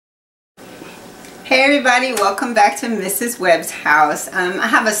Hey everybody, welcome back to Mrs. Webb's house. I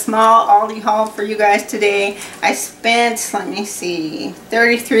have a small Aldi haul for you guys today. I spent, let me see,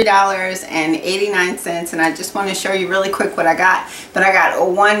 $33.89, and I just want to show you really quick what I got. But I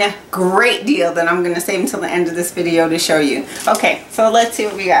got one great deal that I'm going to save until the end of this video to show you. Okay, so let's see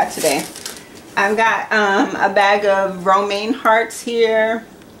what we got today. I've got a bag of romaine hearts here.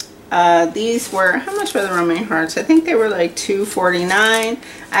 These were, how much were the romaine hearts? I think they were like $2.49.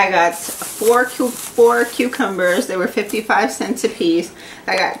 I got four cucumbers. They were 55 cents a piece.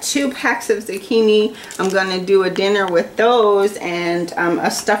 I got 2 packs of zucchini. I'm going to do a dinner with those, and a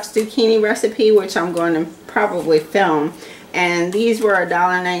stuffed zucchini recipe, which I'm going to probably film. And these were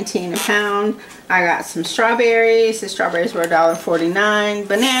 $1.19 a pound. I got some strawberries. The strawberries were $1.49.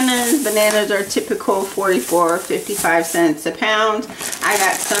 Bananas are typical 55 cents a pound. I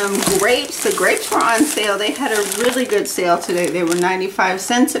got some grapes. The grapes were on sale. They had a really good sale today. They were 95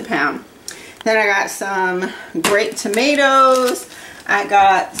 cents a pound. Then I got some grape tomatoes. I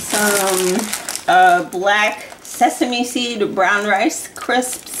got some black sesame seed brown rice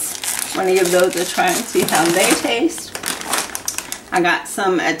crisps. I'm going to give those a try and see how they taste. I got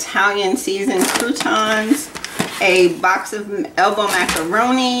some Italian seasoned croutons, a box of elbow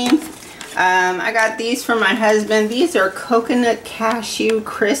macaroni. I got these for my husband. These are coconut cashew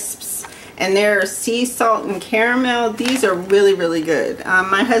crisps, and they're sea salt and caramel. These are really, really good.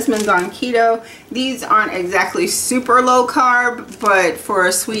 My husband's on keto. These aren't exactly super low carb, but for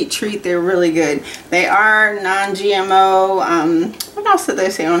a sweet treat, they're really good. They are non-GMO. What else did they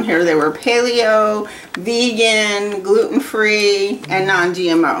say on here? They were paleo, vegan, gluten-free, and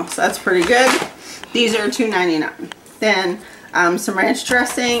non-GMO. So that's pretty good. These are $2.99. Then some ranch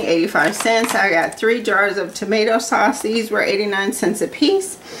dressing, 85 cents. I got 3 jars of tomato sauce. These were 89 cents a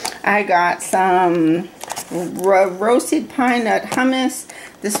piece. I got some roasted pine nut hummus.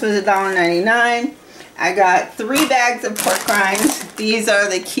 This was $1.99. I got 3 bags of pork rinds. These are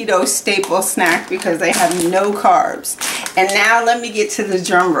the keto staple snack because they have no carbs. And now let me get to the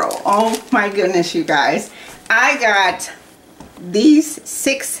drum roll. Oh my goodness, you guys. I got these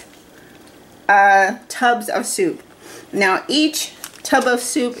 6 tubs of soup. Now each tub of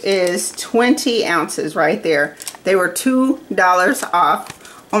soup is 20 ounces right there. They were $2 off.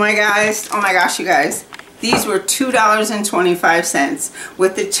 Oh my gosh, you guys. These were $2.25.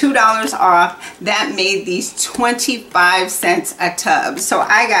 With the $2 off, that made these 25 cents a tub. So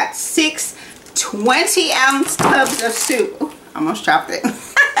I got 6 20-ounce tubs of soup. Ooh, almost dropped it.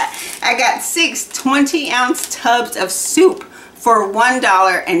 I got 6 20-ounce tubs of soup for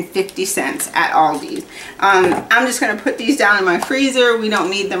 $1.50 at Aldi. I'm just going to put these down in my freezer. We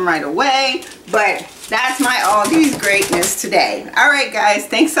don't need them right away, but that's my Aldi's greatness today. All right, guys,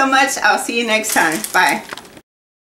 thanks so much. I'll see you next time. Bye.